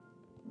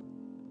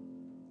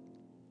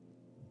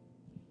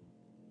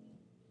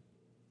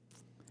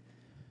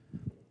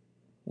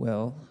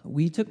Well,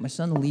 we took my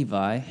son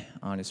Levi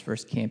on his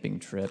first camping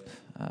trip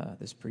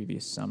this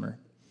previous summer.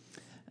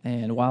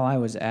 And while I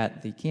was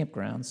at the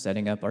campground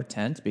setting up our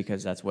tent,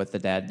 because that's what the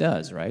dad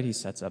does, right? He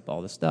sets up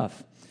all the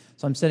stuff.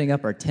 So I'm setting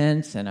up our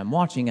tent, and I'm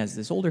watching as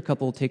this older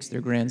couple takes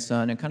their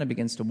grandson and kind of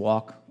begins to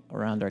walk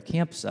around our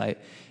campsite.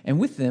 And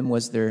with them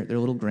was their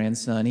little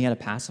grandson. He had a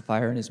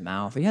pacifier in his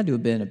mouth. He had to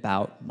have been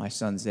about my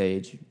son's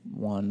age,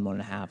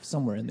 1.5,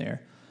 somewhere in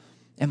there.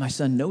 And my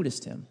son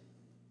noticed him.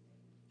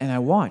 And I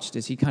watched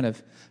as he kind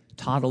of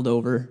toddled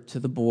over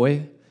to the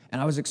boy. And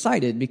I was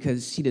excited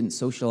because he didn't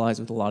socialize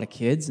with a lot of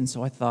kids. And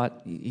so I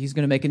thought, he's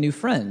going to make a new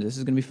friend. This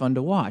is going to be fun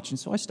to watch. And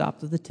so I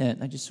stopped at the tent,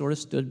 and I just sort of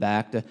stood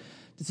back to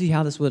see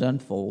how this would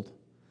unfold.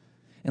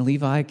 And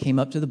Levi came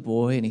up to the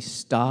boy, and he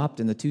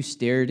stopped, and the two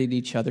stared at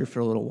each other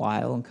for a little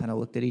while and kind of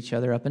looked at each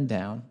other up and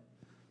down.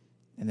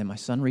 And then my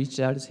son reached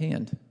out his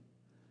hand.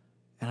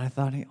 And I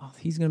thought,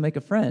 he's going to make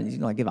a friend. He's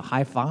going to give a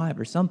high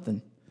five or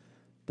something.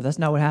 But that's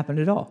not what happened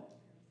at all.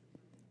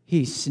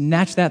 He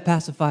snatched that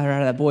pacifier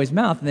out of that boy's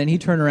mouth, and then he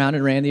turned around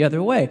and ran the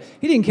other way.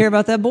 He didn't care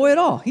about that boy at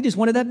all. He just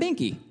wanted that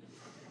binky.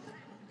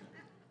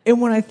 And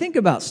when I think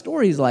about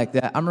stories like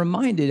that, I'm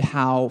reminded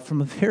how,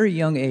 from a very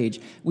young age,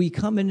 we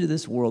come into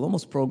this world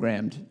almost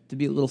programmed to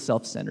be a little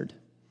self-centered.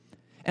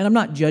 And I'm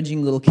not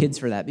judging little kids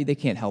for that. They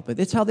can't help it.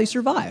 It's how they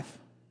survive,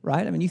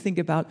 right? I mean, you think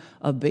about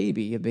a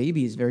baby. A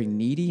baby is very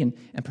needy and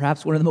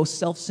perhaps one of the most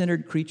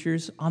self-centered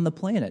creatures on the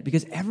planet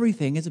because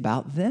everything is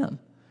about them.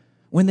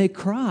 When they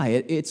cry,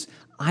 it's,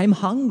 I'm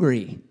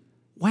hungry,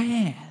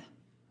 wah.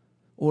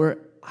 Or,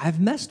 I've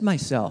messed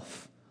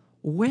myself,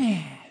 wah.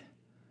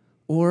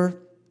 Or,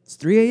 it's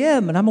 3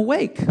 a.m. and I'm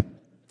awake.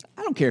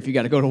 I don't care if you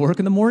got to go to work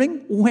in the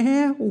morning,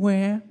 wah,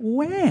 wah,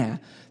 wah.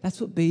 That's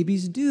what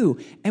babies do.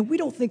 And we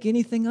don't think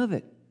anything of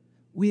it.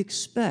 We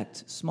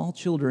expect small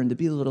children to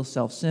be a little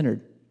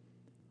self-centered.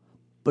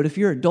 But if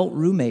your adult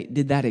roommate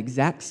did that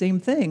exact same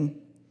thing,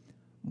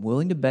 I'm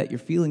willing to bet your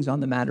feelings on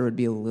the matter would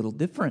be a little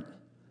different.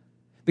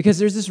 Because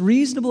there's this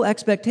reasonable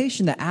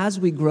expectation that as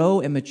we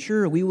grow and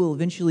mature, we will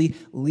eventually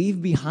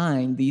leave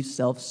behind these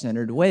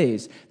self-centered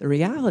ways. The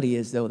reality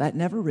is, though, that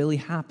never really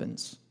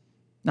happens.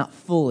 Not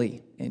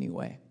fully,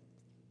 anyway.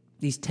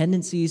 These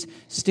tendencies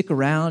stick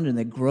around and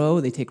they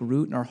grow, they take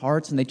root in our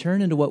hearts, and they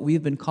turn into what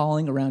we've been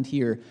calling around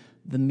here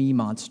the me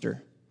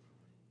monster.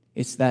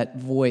 It's that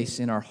voice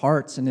in our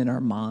hearts and in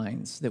our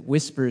minds that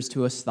whispers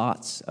to us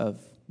thoughts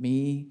of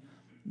me,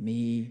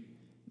 me,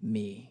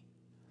 me.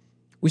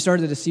 We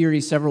started a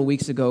series several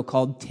weeks ago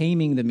called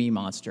Taming the Me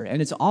Monster,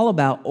 and it's all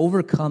about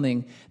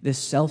overcoming this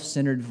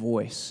self-centered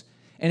voice.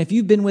 And if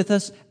you've been with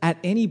us at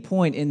any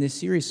point in this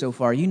series so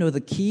far, you know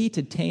the key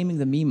to taming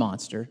the me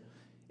monster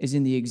is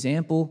in the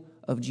example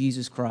of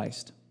Jesus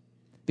Christ.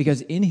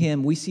 Because in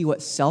him, we see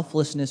what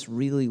selflessness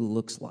really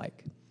looks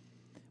like.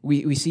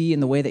 We see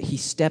in the way that he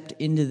stepped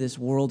into this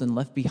world and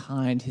left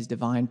behind his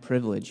divine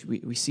privilege.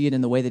 We see it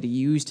in the way that he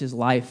used his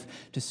life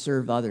to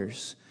serve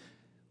others.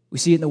 We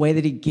see it in the way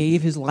that he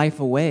gave his life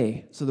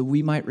away so that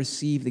we might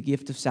receive the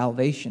gift of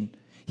salvation.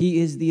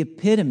 He is the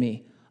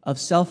epitome of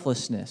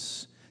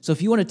selflessness. So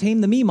if you want to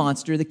tame the me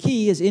monster, the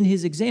key is in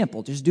his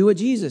example. Just do what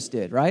Jesus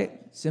did, right?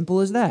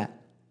 Simple as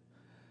that.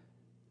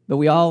 But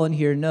we all in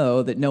here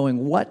know that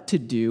knowing what to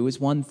do is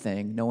one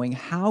thing. Knowing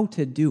how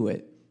to do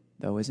it,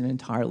 though, is an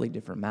entirely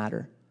different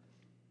matter.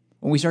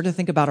 When we start to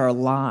think about our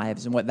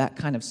lives and what that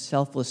kind of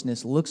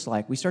selflessness looks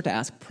like, we start to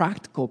ask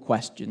practical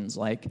questions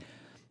like,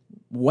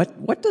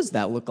 what does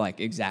that look like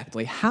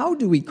exactly? How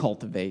do we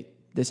cultivate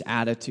this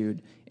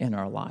attitude in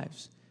our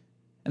lives?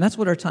 And that's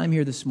what our time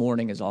here this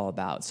morning is all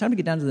about. It's time to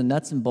get down to the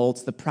nuts and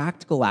bolts, the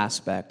practical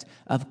aspect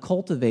of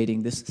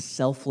cultivating this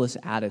selfless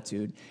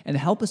attitude. And to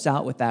help us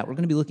out with that, we're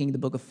going to be looking at the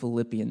book of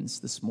Philippians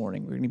this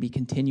morning. We're going to be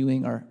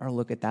continuing our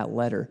look at that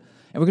letter.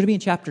 And we're going to be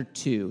in chapter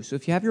 2. So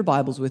if you have your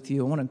Bibles with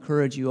you, I want to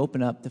encourage you,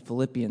 open up to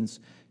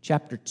Philippians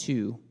chapter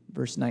 2,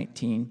 verse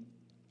 19.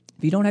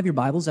 If you don't have your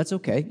Bibles, that's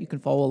okay. You can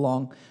follow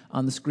along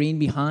on the screen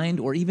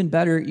behind, or even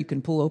better, you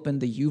can pull open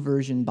the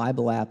YouVersion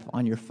Bible app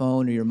on your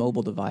phone or your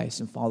mobile device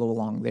and follow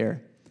along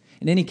there.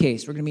 In any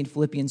case, we're going to be in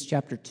Philippians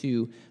chapter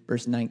 2,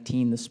 verse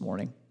 19 this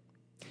morning.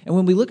 And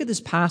when we look at this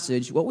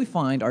passage, what we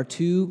find are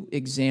two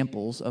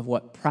examples of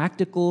what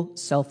practical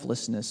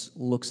selflessness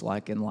looks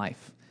like in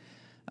life.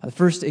 The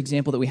first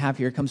example that we have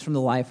here comes from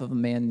the life of a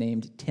man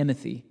named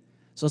Timothy.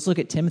 So let's look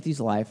at Timothy's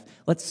life.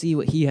 Let's see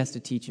what he has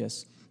to teach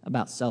us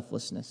about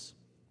selflessness.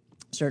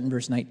 Start in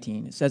verse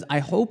 19. It says, I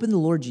hope in the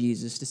Lord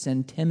Jesus to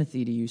send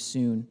Timothy to you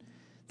soon,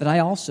 that I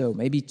also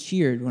may be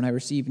cheered when I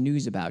receive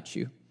news about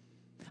you.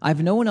 I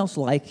have no one else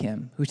like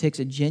him who takes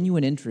a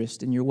genuine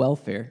interest in your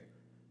welfare.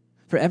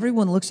 For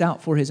everyone looks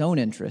out for his own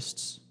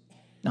interests,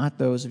 not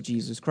those of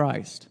Jesus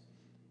Christ.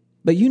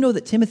 But you know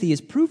that Timothy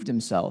has proved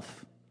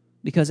himself,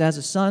 because as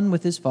a son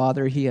with his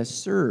father, he has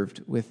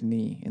served with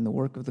me in the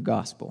work of the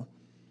gospel.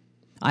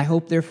 I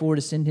hope, therefore,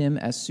 to send him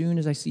as soon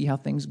as I see how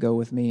things go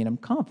with me, and I'm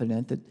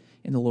confident that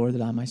in the Lord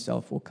that I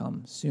myself will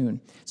come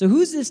soon. So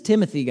who's this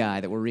Timothy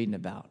guy that we're reading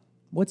about?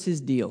 What's his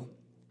deal?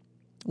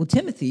 Well,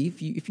 Timothy,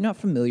 if you're not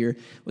familiar,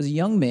 was a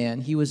young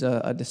man. He was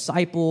a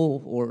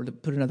disciple, or to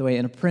put it another way,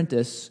 an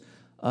apprentice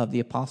of the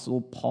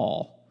Apostle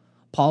Paul.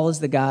 Paul is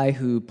the guy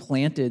who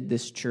planted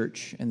this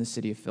church in the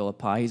city of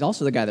Philippi. He's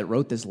also the guy that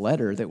wrote this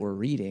letter that we're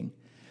reading.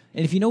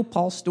 And if you know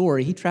Paul's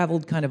story, he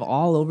traveled kind of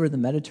all over the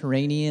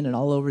Mediterranean and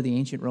all over the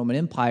ancient Roman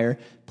Empire,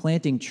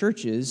 planting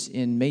churches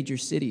in major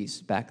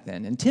cities back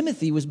then. And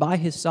Timothy was by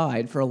his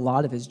side for a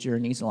lot of his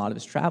journeys and a lot of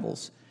his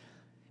travels,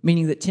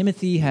 meaning that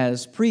Timothy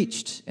has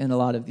preached in a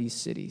lot of these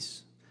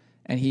cities,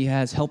 and he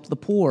has helped the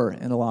poor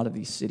in a lot of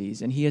these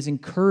cities, and he has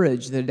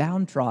encouraged the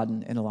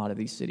downtrodden in a lot of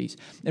these cities.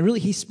 And really,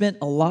 he spent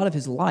a lot of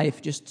his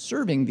life just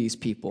serving these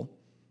people.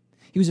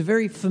 He was a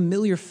very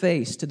familiar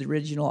face to the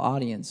original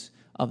audience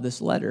of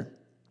this letter.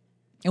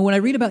 And when I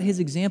read about his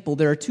example,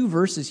 there are two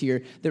verses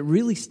here that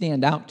really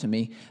stand out to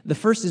me. The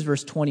first is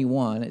verse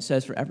 21. It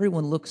says, "For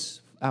everyone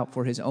looks out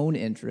for his own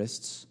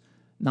interests,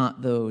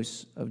 not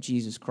those of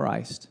Jesus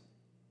Christ."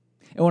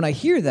 And when I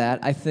hear that,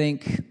 I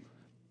think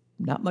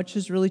not much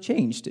has really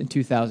changed in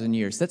 2,000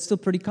 years. That's still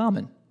pretty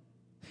common.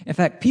 In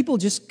fact, people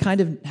just kind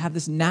of have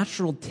this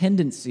natural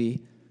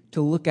tendency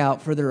to look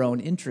out for their own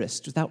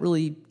interests without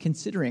really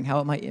considering how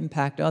it might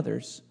impact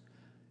others.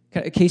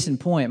 Case in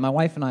point, my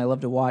wife and I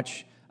love to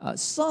watch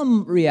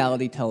some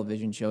reality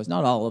television shows,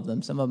 not all of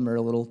them. Some of them are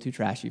a little too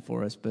trashy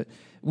for us, but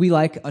we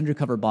like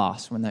Undercover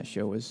Boss when that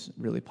show was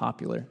really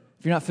popular.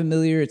 If you're not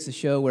familiar, it's a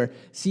show where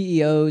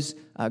CEOs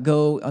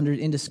go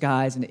in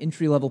disguise into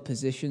entry-level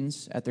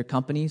positions at their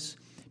companies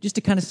just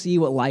to kind of see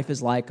what life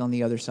is like on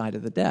the other side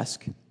of the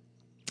desk.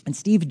 And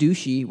Steve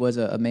Ducey was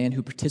a man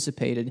who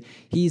participated.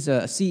 He's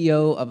a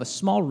CEO of a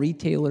small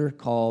retailer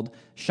called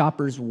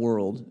Shoppers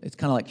World. It's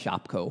kind of like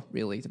Shopko,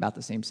 really. It's about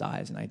the same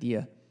size and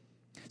idea.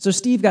 So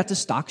Steve got to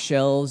stock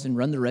shelves and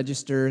run the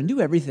register and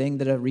do everything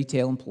that a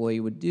retail employee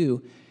would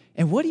do.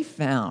 And what he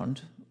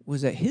found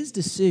was that his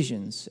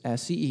decisions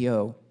as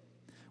CEO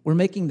were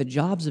making the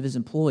jobs of his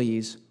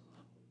employees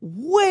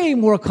way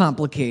more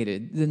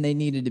complicated than they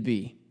needed to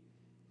be.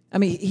 I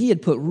mean, he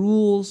had put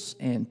rules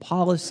and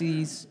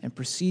policies and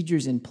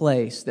procedures in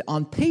place that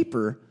on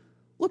paper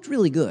looked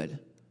really good.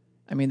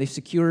 I mean, they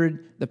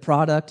secured the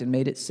product and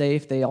made it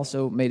safe. They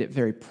also made it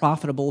very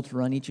profitable to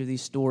run each of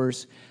these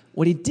stores.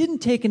 What he didn't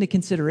take into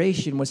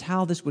consideration was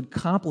how this would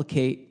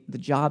complicate the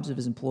jobs of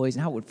his employees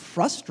and how it would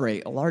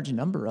frustrate a large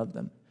number of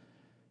them.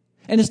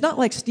 And it's not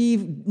like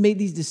Steve made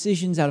these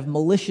decisions out of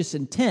malicious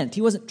intent.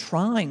 He wasn't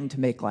trying to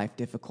make life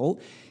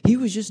difficult. He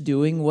was just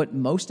doing what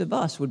most of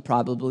us would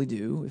probably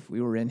do if we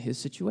were in his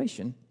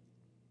situation.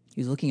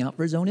 He's looking out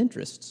for his own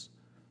interests.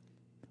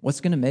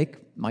 What's going to make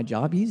my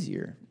job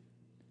easier?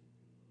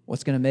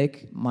 What's going to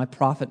make my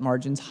profit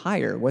margins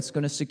higher? What's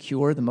going to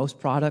secure the most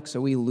product so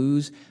we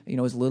lose,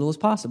 as little as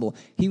possible?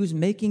 He was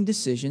making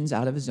decisions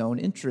out of his own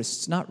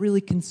interests, not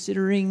really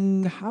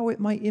considering how it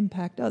might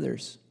impact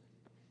others.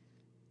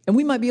 And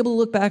we might be able to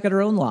look back at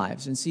our own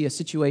lives and see a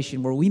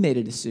situation where we made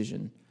a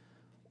decision,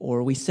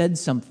 or we said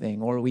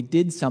something, or we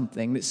did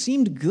something that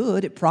seemed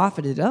good, it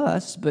profited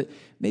us, but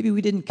maybe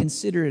we didn't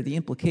consider the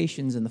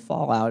implications and the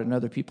fallout in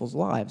other people's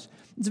lives.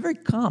 It's a very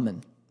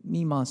common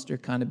me monster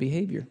kind of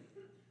behavior.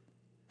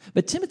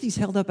 But Timothy's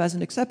held up as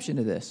an exception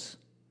to this.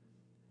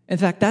 In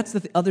fact, that's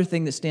the other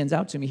thing that stands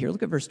out to me here.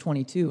 Look at verse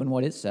 22 and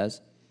what it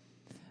says.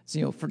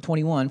 So, for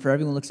 21, for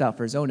everyone looks out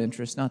for his own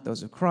interests, not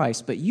those of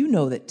Christ. But you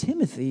know that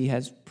Timothy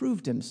has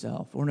proved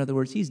himself, or in other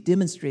words, he's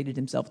demonstrated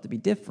himself to be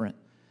different.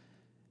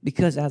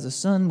 Because as a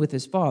son with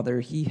his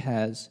father, he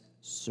has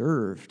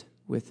served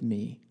with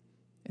me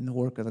in the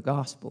work of the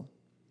gospel.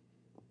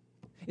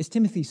 It's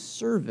Timothy's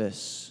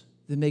service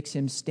that makes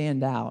him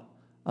stand out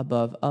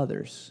above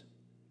others.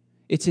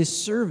 It's his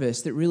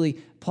service that really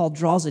Paul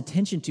draws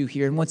attention to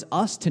here and wants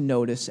us to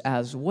notice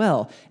as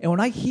well. And when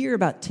I hear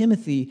about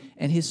Timothy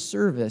and his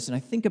service, and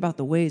I think about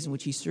the ways in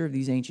which he served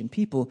these ancient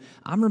people,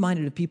 I'm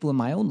reminded of people in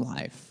my own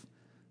life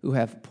who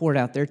have poured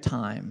out their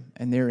time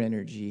and their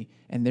energy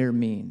and their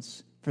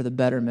means for the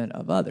betterment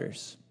of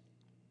others.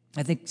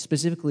 I think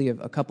specifically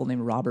of a couple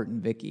named Robert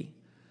and Vicky.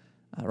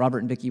 Robert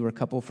and Vicky were a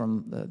couple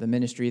from the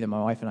ministry that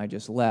my wife and I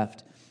just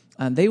left.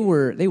 And they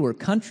were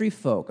country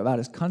folk, about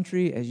as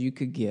country as you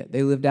could get.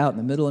 They lived out in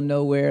the middle of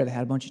nowhere. They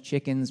had a bunch of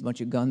chickens, a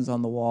bunch of guns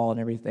on the wall and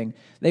everything.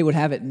 They would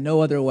have it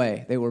no other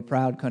way. They were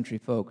proud country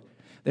folk.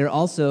 They're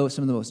also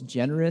some of the most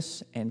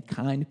generous and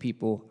kind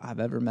people I've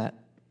ever met.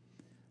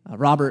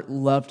 Robert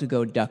loved to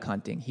go duck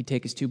hunting. He'd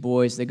take his two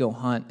boys, they go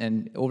hunt,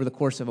 and over the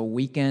course of a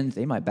weekend,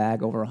 they might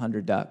bag over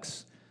 100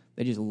 ducks.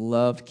 They just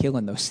loved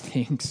killing those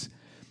things.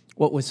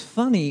 What was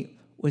funny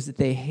was that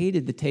they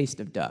hated the taste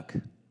of duck.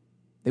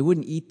 They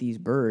wouldn't eat these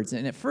birds.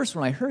 And at first,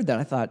 when I heard that,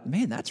 I thought,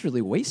 man, that's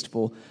really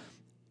wasteful.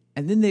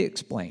 And then they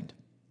explained.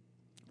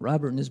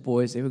 Robert and his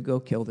boys, they would go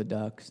kill the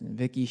ducks. And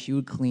Vicky, she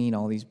would clean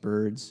all these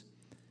birds.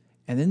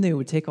 And then they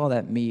would take all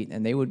that meat,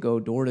 and they would go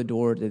door to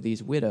door to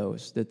these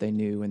widows that they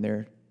knew in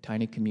their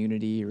tiny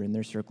community or in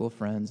their circle of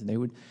friends. And they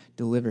would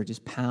deliver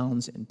just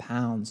pounds and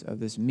pounds of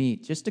this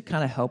meat just to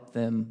kind of help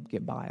them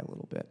get by a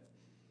little bit.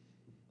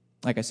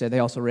 Like I said, they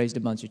also raised a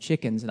bunch of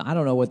chickens, and I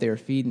don't know what they were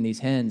feeding these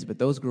hens, but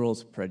those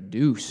girls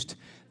produced.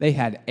 They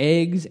had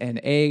eggs and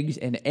eggs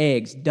and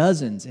eggs,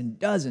 dozens and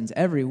dozens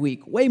every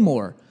week, way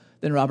more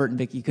than Robert and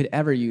Vicki could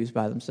ever use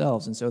by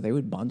themselves. And so they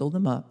would bundle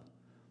them up,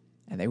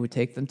 and they would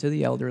take them to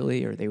the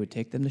elderly, or they would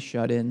take them to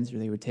shut-ins, or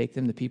they would take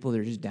them to people that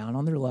are just down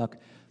on their luck,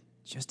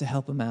 just to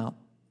help them out,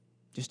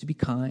 just to be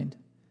kind.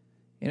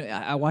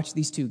 I watched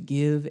these two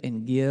give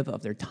and give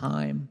of their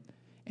time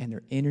and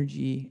their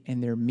energy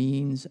and their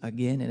means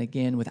again and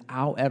again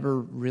without ever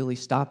really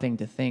stopping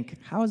to think,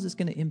 how is this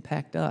going to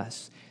impact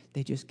us?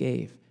 They just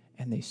gave,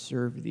 and they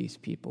served these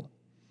people.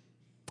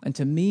 And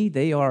to me,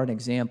 they are an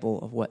example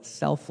of what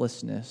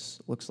selflessness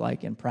looks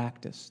like in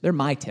practice. They're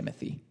my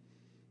Timothy.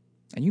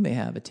 And you may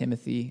have a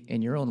Timothy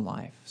in your own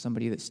life,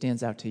 somebody that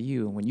stands out to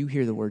you. And when you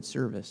hear the word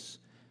service,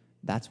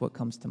 that's what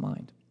comes to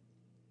mind.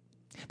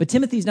 But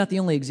Timothy's not the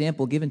only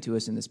example given to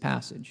us in this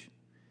passage.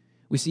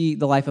 We see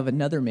the life of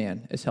another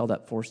man is held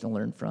up for us to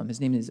learn from. His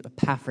name is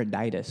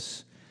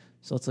Epaphroditus.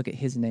 So let's look at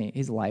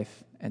his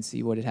life, and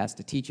see what it has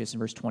to teach us in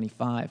verse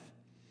 25.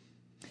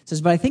 It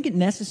says, "But I think it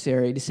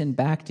necessary to send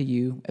back to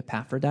you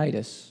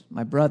Epaphroditus,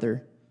 my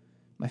brother,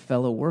 my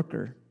fellow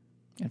worker,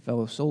 and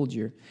fellow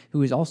soldier,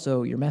 who is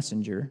also your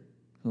messenger,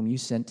 whom you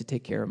sent to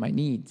take care of my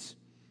needs.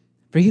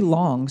 For he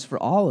longs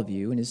for all of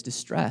you and is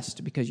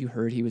distressed because you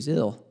heard he was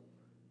ill.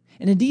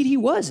 And indeed he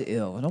was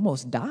ill and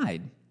almost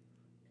died.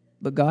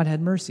 But God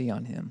had mercy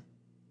on him,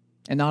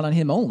 and not on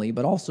him only,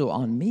 but also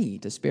on me,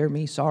 to spare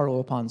me sorrow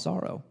upon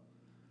sorrow.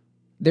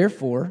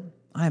 Therefore,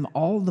 I am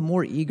all the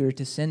more eager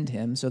to send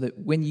him, so that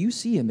when you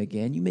see him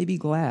again, you may be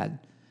glad,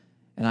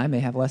 and I may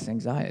have less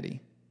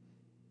anxiety.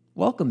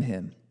 Welcome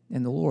him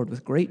in the Lord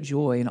with great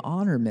joy, and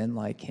honor men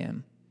like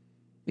him,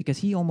 because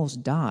he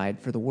almost died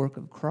for the work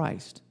of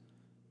Christ,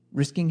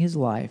 risking his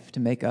life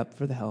to make up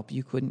for the help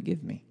you couldn't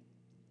give me."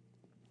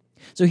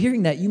 So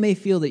hearing that, you may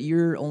feel that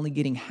you're only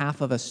getting half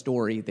of a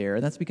story there,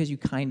 and that's because you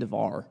kind of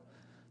are.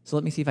 So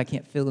let me see if I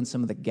can't fill in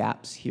some of the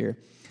gaps here.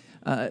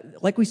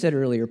 Like we said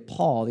earlier,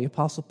 Paul, the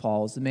Apostle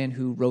Paul, is the man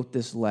who wrote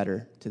this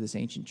letter to this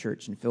ancient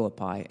church in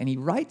Philippi, and he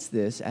writes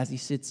this as he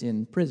sits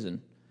in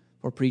prison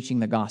for preaching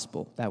the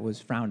gospel that was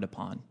frowned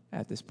upon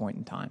at this point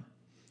in time.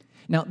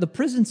 Now, the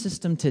prison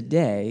system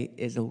today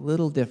is a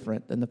little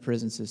different than the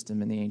prison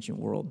system in the ancient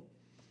world.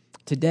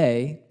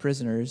 Today,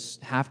 prisoners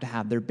have to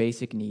have their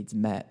basic needs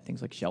met,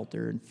 things like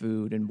shelter and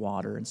food and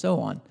water and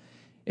so on.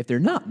 If they're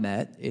not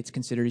met, it's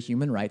considered a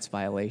human rights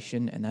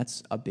violation, and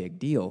that's a big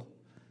deal.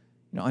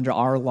 Under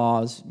our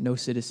laws, no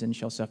citizen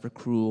shall suffer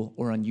cruel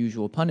or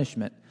unusual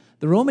punishment.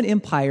 The Roman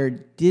Empire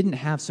didn't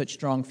have such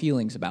strong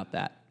feelings about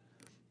that.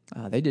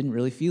 They didn't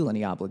really feel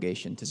any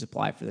obligation to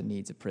supply for the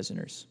needs of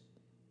prisoners.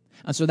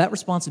 And so that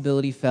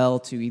responsibility fell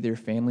to either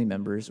family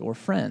members or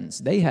friends.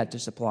 They had to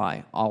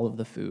supply all of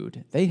the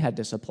food. They had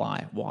to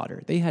supply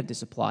water. They had to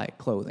supply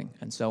clothing,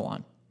 and so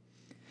on.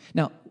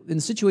 Now, in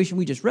the situation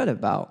we just read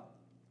about,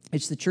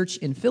 it's the church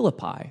in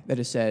Philippi that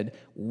has said,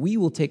 we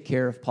will take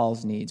care of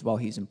Paul's needs while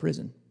he's in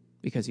prison,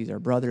 because he's our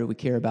brother, we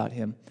care about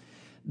him.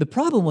 The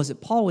problem was that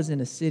Paul was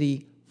in a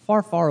city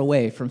far, far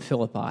away from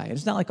Philippi. And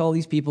it's not like all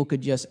these people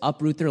could just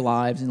uproot their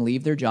lives and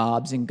leave their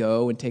jobs and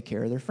go and take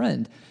care of their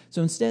friend.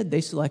 So instead,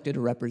 they selected a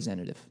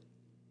representative,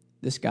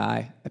 this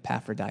guy,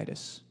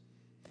 Epaphroditus.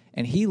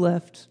 And he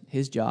left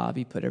his job.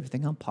 He put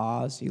everything on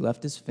pause. He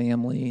left his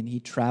family, and he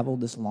traveled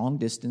this long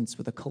distance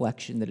with a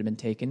collection that had been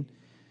taken,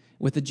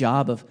 with the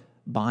job of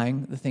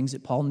buying the things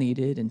that Paul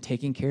needed and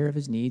taking care of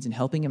his needs and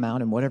helping him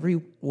out in whatever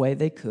way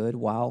they could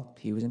while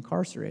he was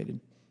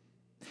incarcerated.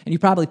 And you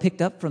probably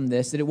picked up from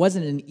this that it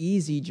wasn't an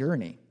easy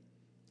journey.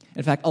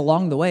 In fact,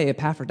 along the way,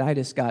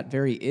 Epaphroditus got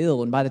very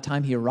ill, and by the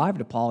time he arrived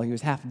to Paul, he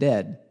was half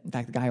dead. In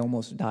fact, the guy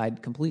almost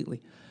died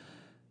completely.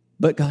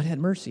 But God had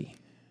mercy,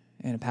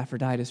 and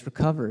Epaphroditus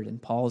recovered,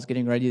 and Paul is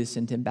getting ready to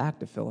send him back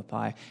to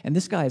Philippi. And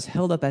this guy is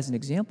held up as an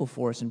example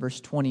for us in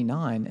verse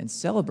 29 and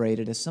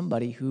celebrated as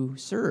somebody who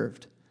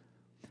served,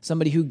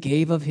 somebody who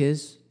gave of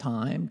his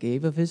time,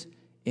 gave of his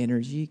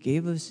energy,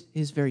 gave of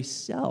his very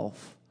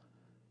self,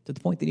 to the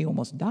point that he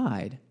almost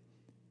died,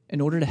 in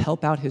order to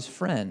help out his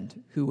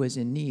friend who was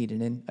in need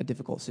and in a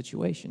difficult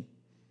situation.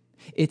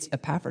 It's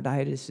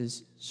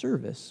Epaphroditus'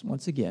 service,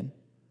 once again,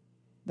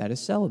 that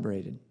is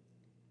celebrated.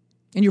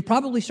 And you're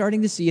probably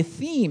starting to see a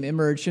theme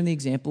emerge from the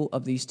example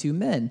of these two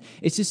men.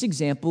 It's this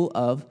example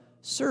of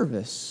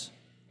service.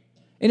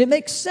 And it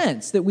makes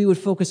sense that we would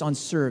focus on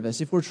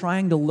service if we're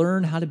trying to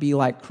learn how to be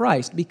like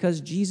Christ,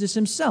 because Jesus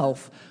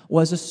himself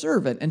was a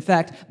servant. In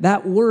fact,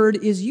 that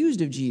word is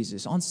used of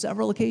Jesus on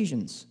several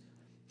occasions.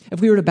 If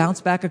we were to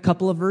bounce back a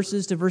couple of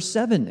verses to verse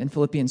 7 in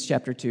Philippians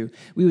chapter 2,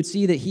 we would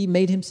see that he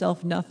made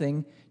himself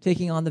nothing,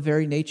 taking on the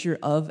very nature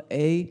of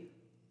a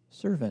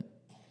servant.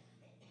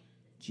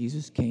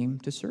 Jesus came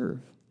to serve.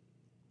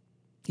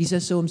 He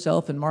says so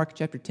himself in Mark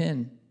chapter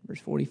 10,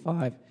 verse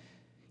 45.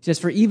 He says,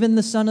 "For even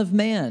the Son of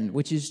Man,"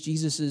 which is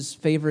Jesus'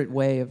 favorite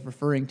way of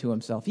referring to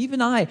himself,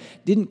 "even I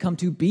didn't come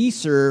to be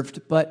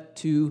served, but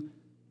to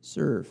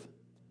serve,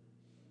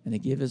 and to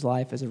give his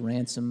life as a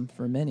ransom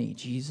for many."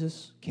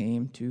 Jesus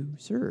came to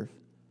serve.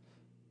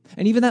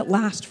 And even that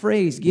last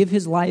phrase, give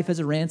his life as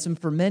a ransom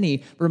for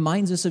many,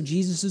 reminds us of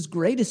Jesus'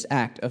 greatest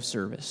act of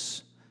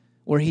service,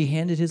 where he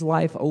handed his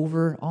life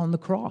over on the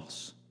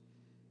cross.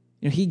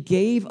 He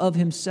gave of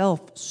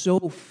himself so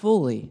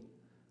fully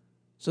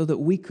so that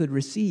we could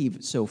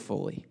receive so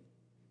fully.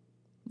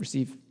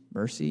 Receive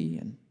mercy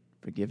and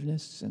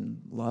forgiveness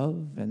and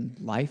love and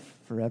life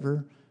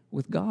forever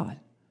with God.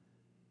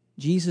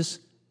 Jesus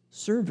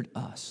served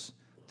us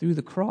through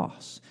the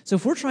cross. So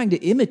if we're trying to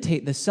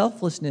imitate the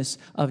selflessness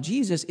of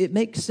Jesus, it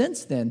makes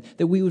sense then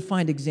that we would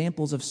find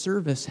examples of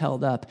service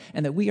held up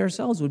and that we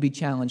ourselves would be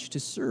challenged to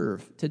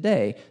serve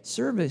today.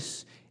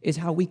 Service is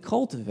how we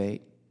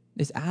cultivate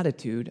this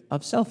attitude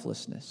of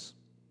selflessness.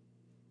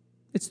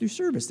 It's through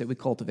service that we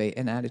cultivate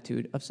an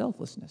attitude of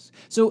selflessness.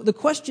 So the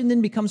question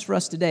then becomes for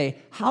us today,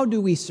 how do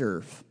we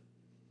serve?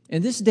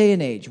 In this day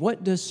and age,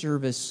 what does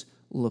service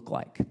look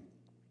like?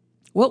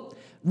 Well,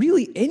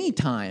 really, any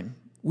time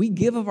we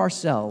give of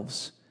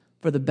ourselves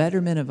for the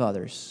betterment of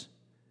others,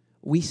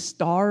 we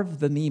starve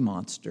the me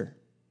monster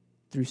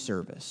through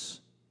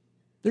service.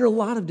 There are a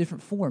lot of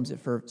different forms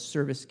that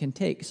service can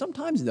take.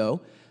 Sometimes,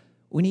 though,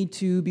 we need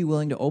to be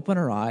willing to open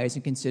our eyes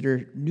and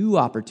consider new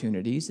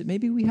opportunities that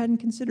maybe we hadn't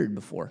considered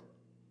before.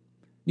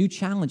 New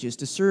challenges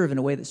to serve in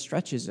a way that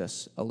stretches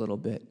us a little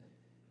bit.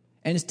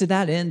 And it's to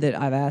that end that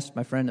I've asked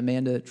my friend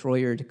Amanda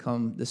Troyer to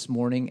come this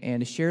morning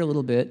and to share a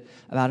little bit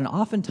about an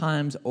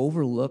oftentimes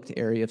overlooked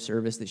area of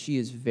service that she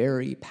is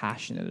very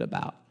passionate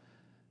about,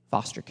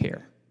 foster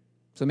care.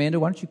 So Amanda,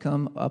 why don't you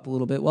come up a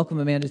little bit? Welcome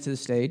Amanda to the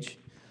stage.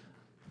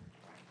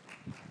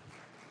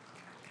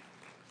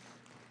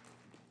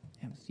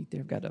 Have a seat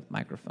there, I've got a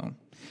microphone.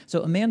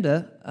 So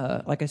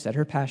Amanda, like I said,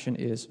 her passion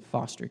is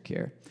foster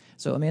care.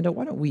 So Amanda,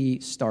 why don't we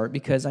start,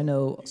 because I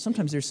know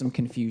sometimes there's some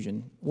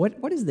confusion.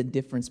 What is the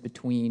difference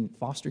between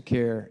foster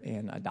care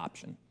and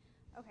adoption?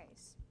 Okay.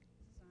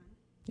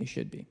 It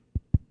should be.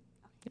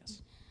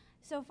 Yes.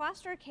 So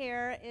foster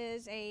care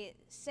is a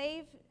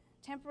safe,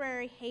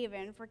 temporary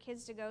haven for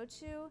kids to go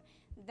to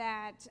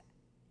that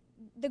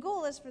the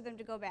goal is for them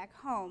to go back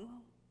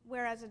home,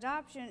 whereas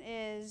adoption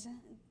is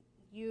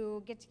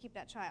you get to keep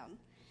that child.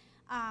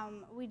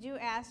 We do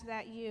ask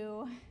that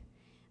you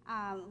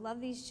love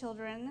these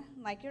children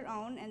like your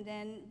own, and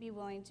then be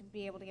willing to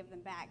be able to give them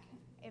back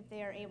if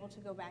they are able to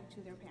go back to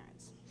their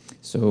parents.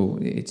 So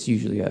it's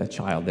usually a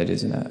child that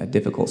is in a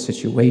difficult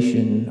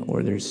situation,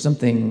 or there's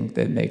something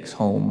that makes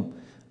home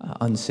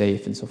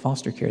unsafe, and so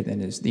foster care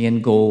then is the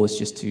end goal is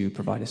just to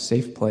provide a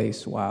safe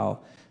place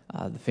while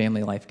the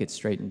family life gets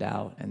straightened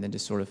out, and then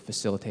just sort of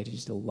facilitate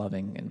just a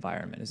loving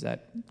environment. Is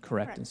that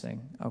correct in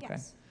saying? Okay.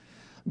 Yes.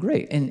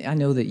 Great, and I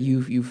know that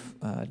you've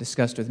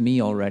discussed with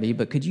me already,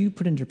 but could you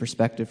put into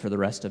perspective for the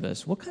rest of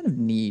us, what kind of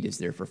need is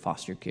there for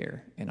foster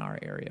care in our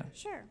area?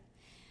 Sure.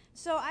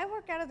 So I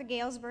work out of the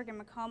Galesburg and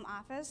Macomb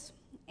office,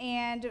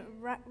 and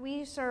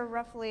we serve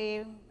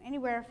roughly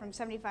anywhere from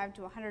 75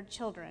 to 100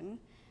 children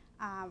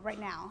right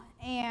now,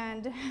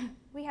 and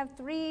we have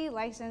 3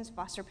 licensed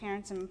foster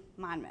parents in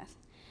Monmouth.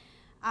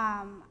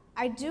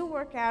 I do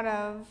work out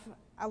of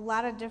a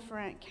lot of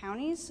different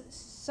counties,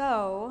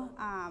 so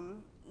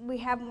we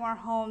have more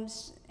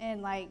homes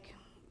in like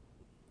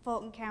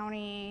Fulton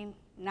County,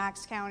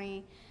 Knox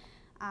County,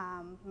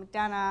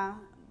 McDonough,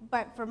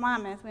 but for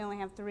Monmouth, we only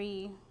have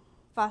 3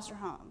 foster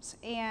homes.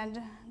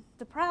 And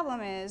the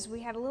problem is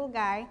we had a little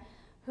guy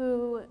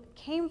who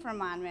came from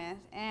Monmouth,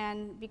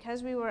 and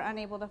because we were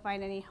unable to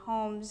find any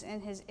homes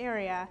in his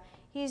area,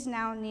 he's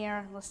now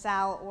near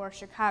LaSalle or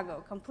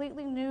Chicago.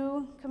 Completely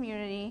new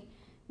community,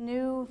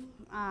 new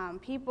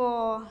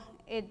people.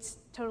 It's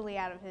totally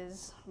out of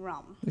his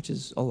realm. Which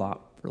is a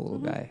lot for a little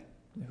guy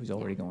who's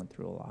already going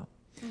through a lot.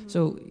 Mm-hmm.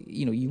 So,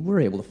 you were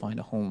able to find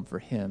a home for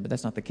him, but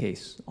that's not the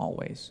case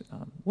always.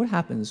 What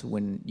happens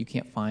when you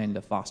can't find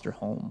a foster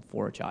home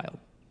for a child?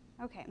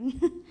 Okay.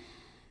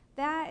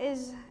 That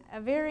is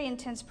a very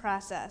intense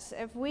process.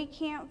 If we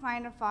can't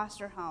find a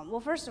foster home,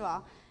 well, first of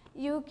all,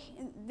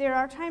 there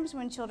are times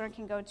when children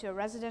can go to a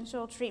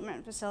residential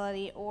treatment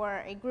facility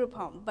or a group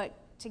home, but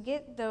to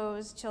get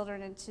those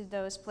children into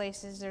those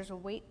places, there's a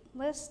wait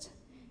list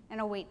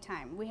and a wait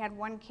time. We had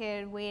one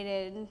kid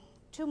waited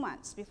 2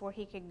 months before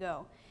he could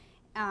go.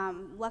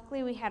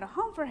 Luckily, we had a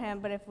home for him,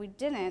 but if we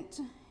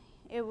didn't,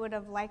 it would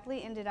have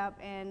likely ended up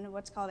in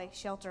what's called a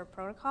shelter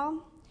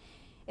protocol.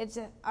 It's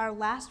our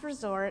last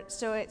resort,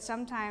 so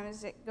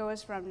sometimes it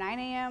goes from 9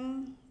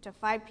 a.m. to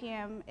 5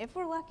 p.m. if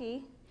we're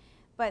lucky,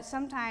 but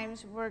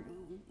sometimes we're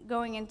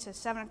going into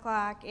 7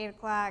 o'clock, 8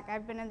 o'clock.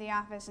 I've been in the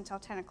office until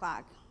 10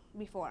 o'clock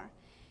before.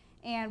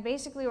 And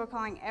basically, we're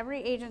calling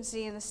every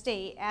agency in the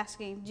state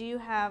asking, do you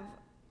have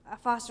a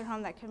foster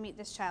home that can meet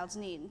this child's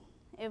need?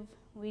 If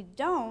we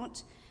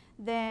don't,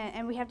 then,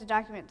 and we have to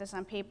document this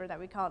on paper that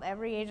we called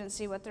every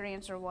agency, what their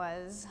answer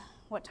was,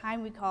 what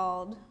time we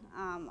called.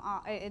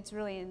 It's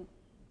really in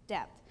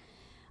depth.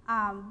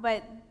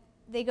 But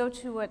they go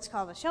to what's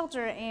called a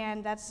shelter,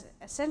 and that's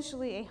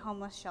essentially a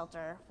homeless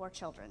shelter for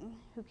children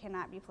who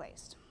cannot be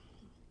placed.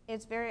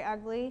 It's very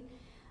ugly.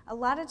 A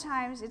lot of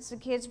times it's the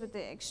kids with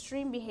the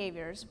extreme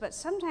behaviors, but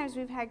sometimes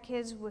we've had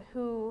kids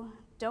who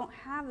don't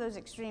have those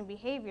extreme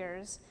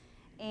behaviors,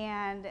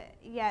 and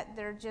yet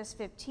they're just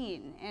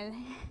 15. And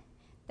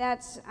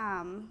that's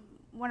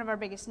one of our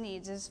biggest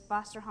needs is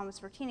foster homes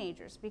for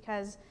teenagers,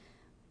 because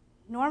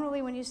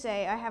normally when you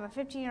say, I have a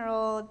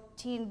 15-year-old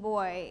teen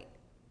boy,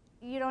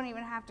 you don't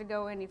even have to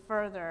go any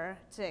further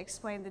to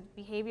explain the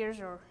behaviors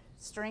or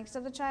strengths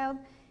of the child.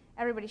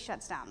 Everybody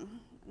shuts down.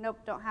 Nope,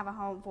 don't have a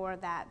home for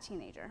that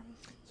teenager.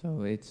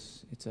 So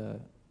it's a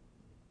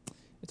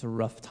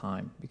rough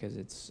time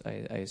because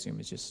I assume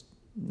it's just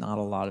not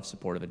a lot of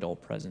supportive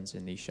adult presence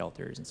in these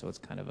shelters, and so it's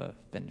kind of a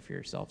fend for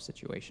yourself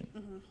situation.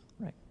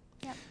 Mm-hmm. Right.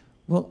 Yep.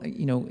 Well,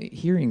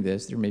 hearing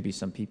this, there may be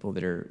some people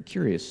that are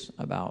curious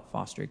about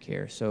foster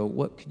care. So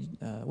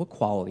what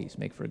qualities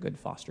make for a good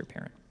foster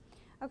parent?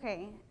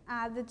 Okay,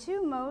 the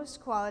two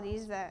most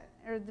qualities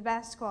or the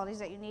best qualities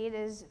that you need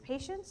is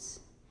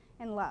patience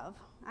and love,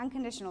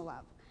 unconditional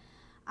love.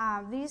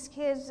 These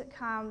kids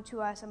come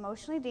to us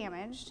emotionally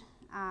damaged,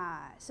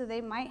 so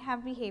they might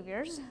have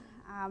behaviors,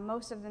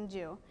 most of them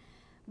do,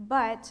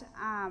 but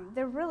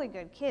they're really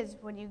good kids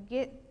when you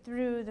get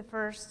through the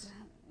first,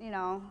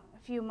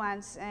 few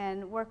months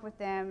and work with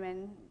them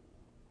and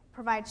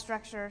provide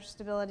structure,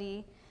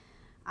 stability,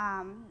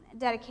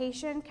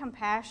 dedication,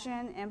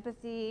 compassion,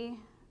 empathy.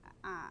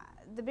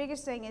 The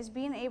biggest thing is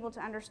being able to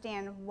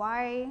understand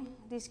why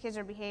these kids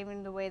are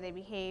behaving the way they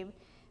behave,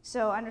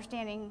 so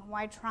understanding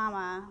why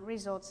trauma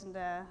results in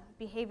the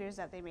behaviors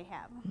that they may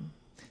have.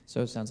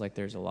 So it sounds like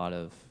there's a lot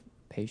of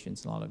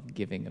patience and a lot of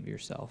giving of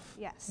yourself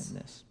in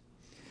this.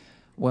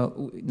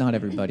 Well, not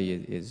everybody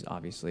is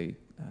obviously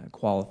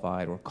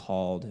qualified or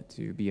called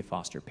to be a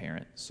foster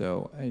parent.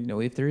 So,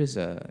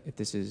 if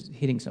this is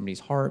hitting somebody's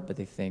heart, but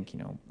they think,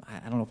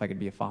 I don't know if I could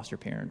be a foster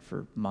parent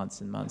for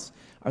months and months,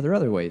 are there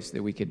other ways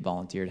that we could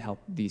volunteer to help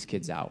these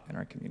kids out in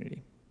our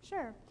community?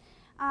 Sure.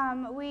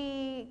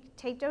 We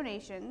take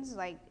donations,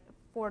 like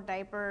for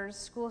diapers,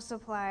 school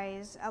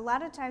supplies. A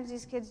lot of times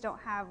these kids don't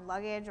have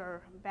luggage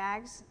or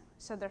bags,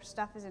 so their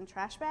stuff is in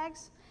trash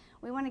bags.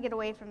 We want to get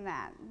away from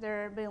that.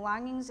 Their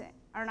belongings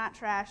are not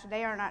trash,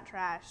 they are not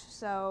trash,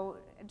 so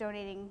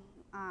donating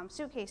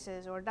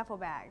suitcases or duffel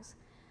bags.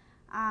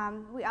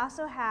 We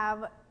also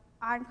have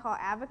on-call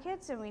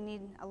advocates, and we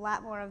need a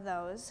lot more of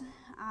those.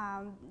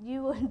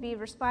 You would be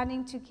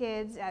responding to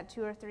kids at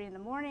 2 or 3 in the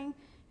morning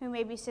who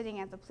may be sitting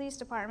at the police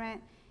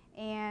department,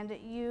 and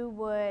you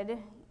would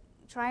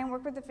try and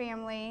work with the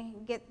family,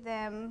 get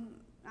them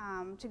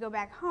to go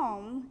back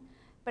home.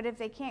 But if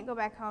they can't go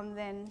back home,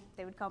 then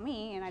they would call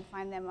me, and I'd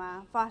find them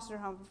a foster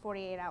home for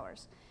 48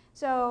 hours.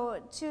 So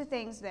 2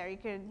 things there. You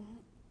could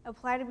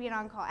apply to be an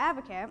on-call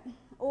advocate,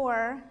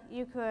 or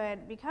you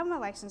could become a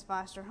licensed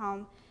foster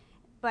home.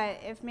 But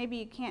if maybe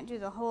you can't do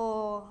the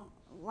whole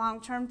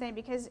long-term thing,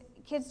 because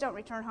kids don't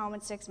return home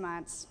in 6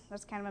 months.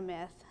 That's kind of a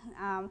myth.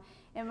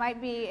 It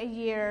might be a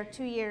year,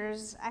 2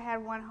 years. I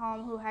had one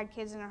home who had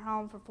kids in her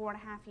home for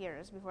 4.5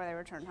 years before they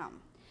returned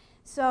home.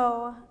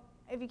 So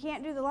if you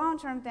can't do the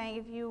long-term thing,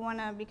 if you want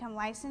to become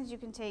licensed, you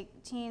can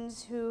take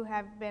teens who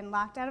have been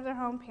locked out of their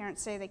home,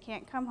 parents say they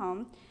can't come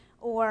home,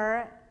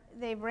 or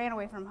they ran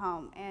away from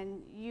home,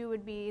 and you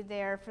would be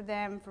there for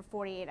them for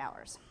 48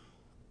 hours.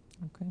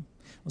 Okay.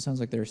 Well, it sounds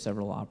like there are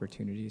several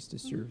opportunities to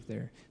serve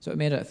there. So,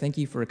 Amanda, thank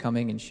you for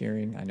coming and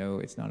sharing. I know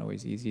it's not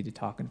always easy to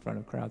talk in front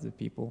of crowds of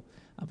people,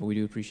 but we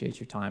do appreciate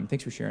your time.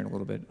 Thanks for sharing a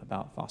little bit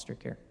about foster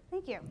care.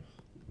 Thank you.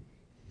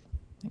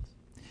 Thanks.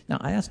 Now,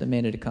 I asked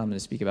Amanda to come and to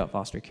speak about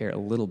foster care a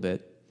little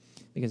bit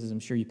because, as I'm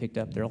sure you picked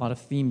up, there are a lot of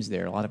themes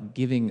there, a lot of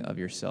giving of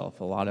yourself,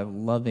 a lot of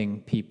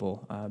loving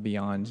people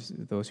beyond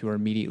those who are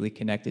immediately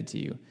connected to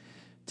you.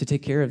 To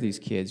take care of these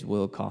kids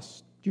will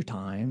cost your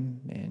time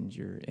and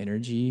your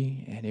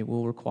energy, and it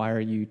will require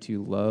you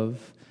to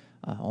love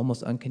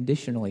almost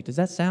unconditionally. Does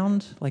that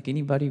sound like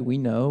anybody we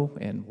know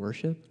and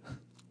worship?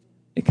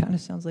 It kind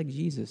of sounds like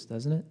Jesus,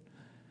 doesn't it?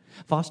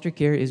 Foster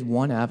care is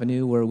one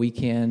avenue where we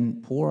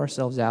can pour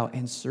ourselves out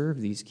and serve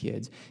these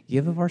kids,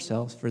 give of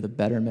ourselves for the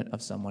betterment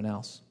of someone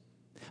else.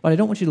 But I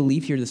don't want you to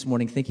leave here this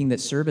morning thinking that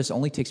service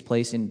only takes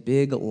place in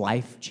big,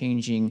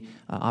 life-changing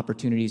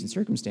opportunities and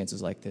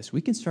circumstances like this.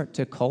 We can start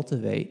to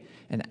cultivate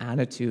an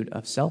attitude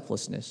of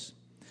selflessness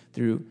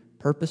through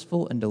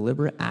purposeful and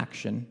deliberate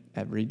action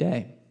every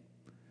day.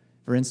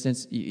 For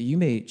instance, you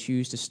may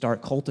choose to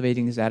start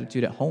cultivating this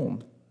attitude at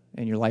home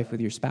in your life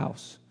with your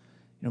spouse.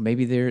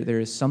 Maybe there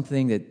is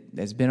something that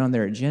has been on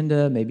their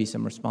agenda, maybe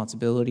some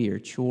responsibility or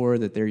chore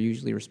that they're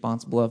usually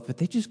responsible of, but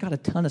they just got a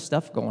ton of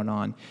stuff going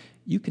on.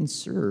 You can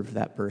serve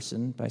that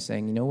person by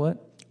saying, you know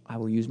what, I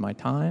will use my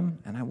time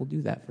and I will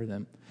do that for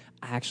them.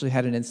 I actually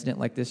had an incident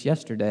like this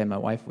yesterday. My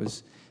wife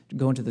was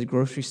going to the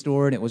grocery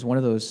store, and it was one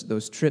of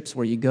those trips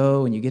where you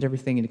go and you get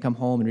everything and you come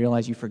home and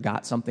realize you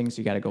forgot something, so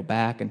you got to go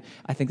back. And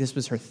I think this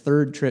was her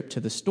 3rd trip to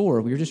the store.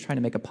 We were just trying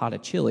to make a pot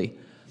of chili,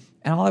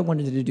 and all I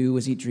wanted to do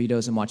was eat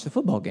Doritos and watch the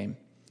football game.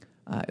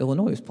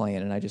 Illinois was playing,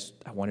 and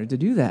I wanted to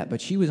do that.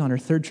 But she was on her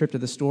 3rd trip to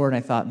the store, and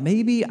I thought,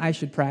 maybe I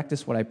should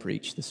practice what I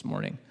preach this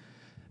morning.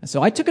 And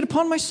so I took it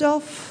upon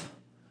myself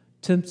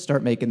to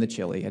start making the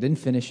chili. I didn't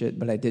finish it,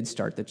 but I did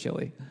start the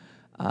chili.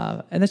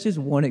 And that's just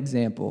one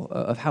example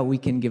of how we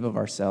can give of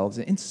ourselves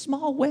in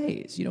small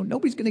ways.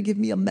 Nobody's going to give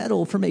me a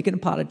medal for making a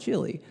pot of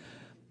chili.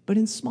 But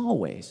in small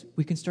ways,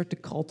 we can start to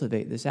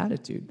cultivate this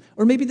attitude.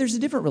 Or maybe there's a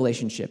different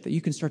relationship that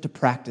you can start to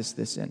practice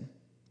this in.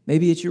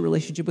 Maybe it's your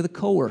relationship with a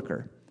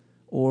coworker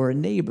or a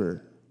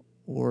neighbor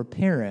or a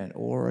parent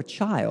or a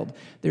child.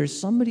 There's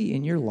somebody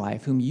in your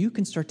life whom you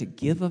can start to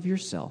give of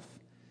yourself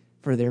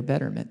for their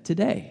betterment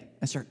today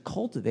and start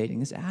cultivating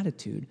this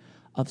attitude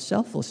of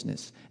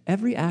selflessness.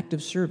 Every act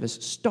of service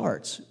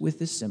starts with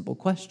this simple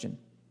question: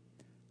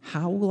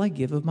 how will I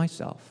give of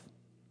myself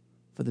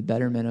for the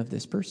betterment of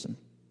this person?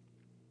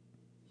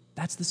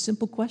 That's the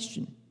simple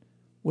question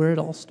where it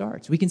all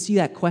starts. We can see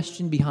that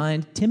question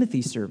behind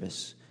Timothy's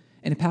service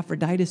and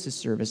Epaphroditus'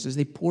 service as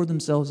they poured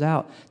themselves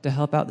out to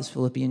help out this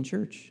Philippian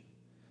church.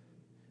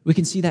 We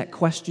can see that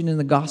question in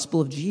the gospel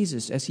of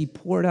Jesus as he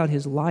poured out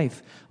his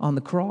life on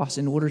the cross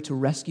in order to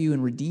rescue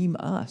and redeem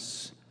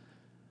us.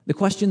 The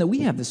question that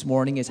we have this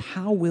morning is,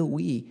 how will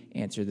we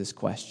answer this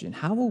question?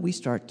 How will we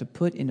start to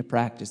put into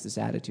practice this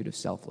attitude of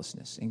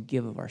selflessness and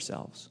give of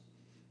ourselves?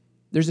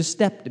 There's a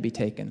step to be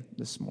taken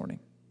this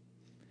morning.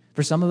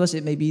 For some of us,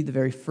 it may be the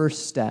very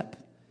first step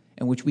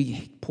in which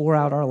we pour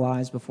out our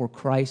lives before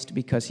Christ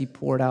because he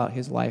poured out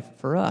his life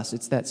for us.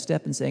 It's that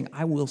step in saying,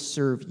 I will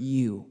serve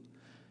you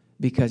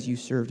because you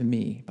served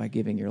me by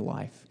giving your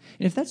life.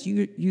 And if that's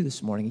you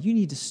this morning, you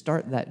need to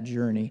start that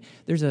journey.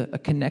 There's a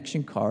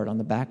connection card on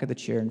the back of the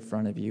chair in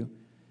front of you.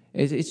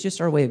 It's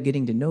just our way of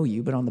getting to know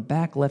you, but on the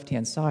back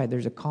left-hand side,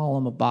 there's a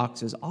column of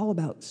boxes all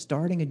about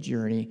starting a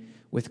journey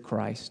with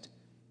Christ.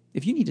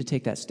 If you need to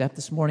take that step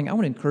this morning, I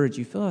want to encourage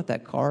you, fill out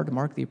that card,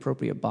 mark the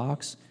appropriate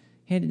box,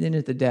 hand it in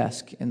at the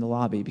desk in the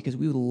lobby, because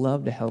we would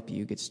love to help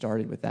you get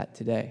started with that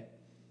today.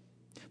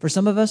 For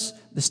some of us,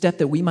 the step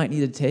that we might need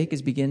to take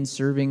is begin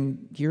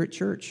serving here at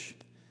church.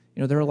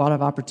 There are a lot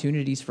of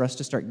opportunities for us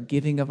to start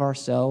giving of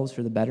ourselves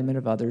for the betterment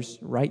of others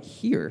right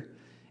here.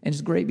 And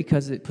it's great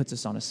because it puts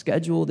us on a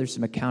schedule, there's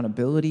some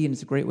accountability, and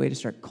it's a great way to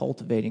start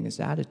cultivating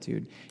this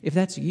attitude. If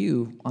that's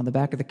you, on the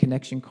back of the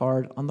connection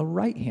card on the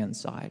right-hand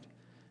side,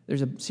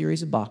 there's a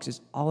series of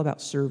boxes all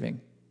about serving.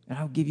 And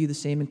I'll give you the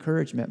same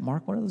encouragement.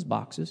 Mark one of those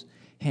boxes,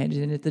 hand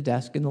it in at the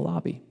desk in the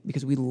lobby,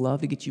 because we'd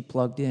love to get you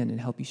plugged in and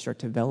help you start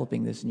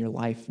developing this in your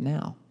life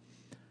now.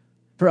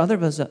 For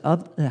others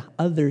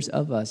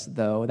of us,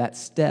 though, that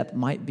step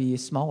might be a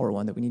smaller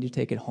one that we need to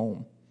take at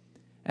home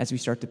as we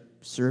start to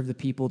serve the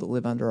people that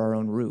live under our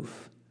own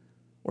roof,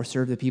 or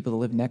serve the people that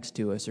live next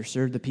to us, or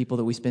serve the people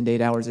that we spend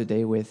 8 hours a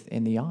day with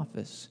in the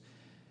office.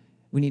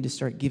 We need to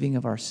start giving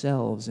of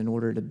ourselves in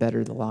order to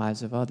better the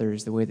lives of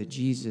others the way that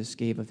Jesus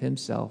gave of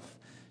himself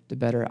to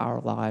better our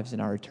lives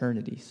and our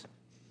eternities.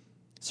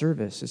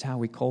 Service is how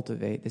we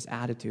cultivate this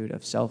attitude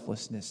of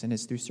selflessness, and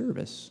it's through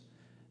service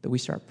that we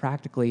start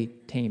practically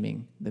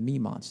taming the me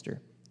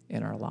monster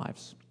in our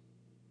lives.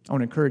 I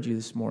want to encourage you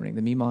this morning.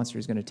 The me monster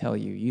is going to tell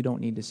you, you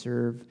don't need to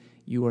serve.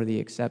 You are the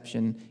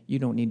exception. You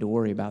don't need to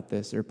worry about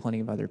this. There are plenty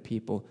of other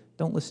people.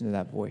 Don't listen to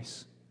that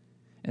voice.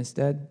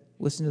 Instead,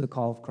 listen to the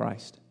call of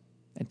Christ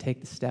and take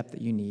the step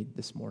that you need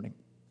this morning.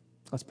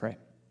 Let's pray.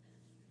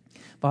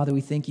 Father,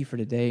 we thank you for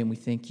today, and we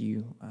thank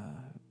you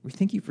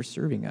for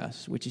serving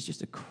us, which is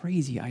just a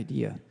crazy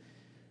idea,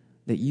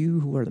 that you,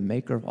 who are the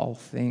maker of all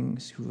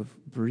things, who have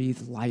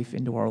breathed life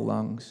into our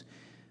lungs,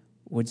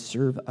 would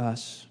serve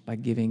us by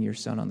giving your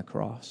Son on the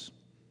cross.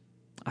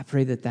 I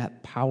pray that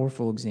that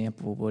powerful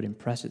example would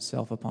impress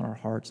itself upon our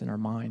hearts and our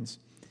minds,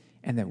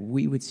 and that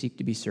we would seek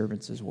to be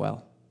servants as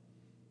well.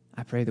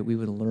 I pray that we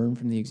would learn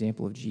from the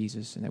example of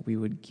Jesus, and that we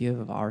would give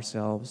of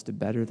ourselves to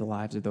better the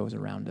lives of those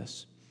around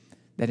us.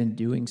 That in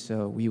doing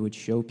so, we would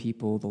show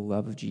people the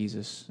love of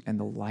Jesus and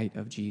the light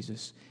of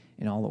Jesus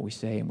in all that we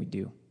say and we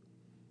do.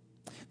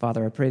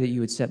 Father, I pray that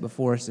you would set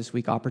before us this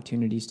week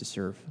opportunities to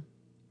serve,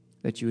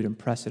 that you would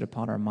impress it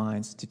upon our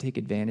minds to take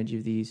advantage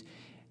of these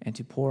and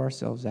to pour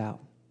ourselves out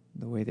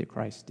the way that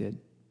Christ did.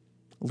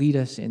 Lead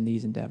us in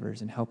these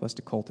endeavors and help us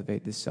to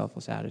cultivate this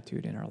selfless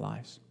attitude in our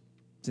lives.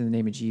 It's in the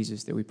name of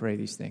Jesus that we pray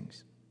these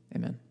things.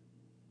 Amen.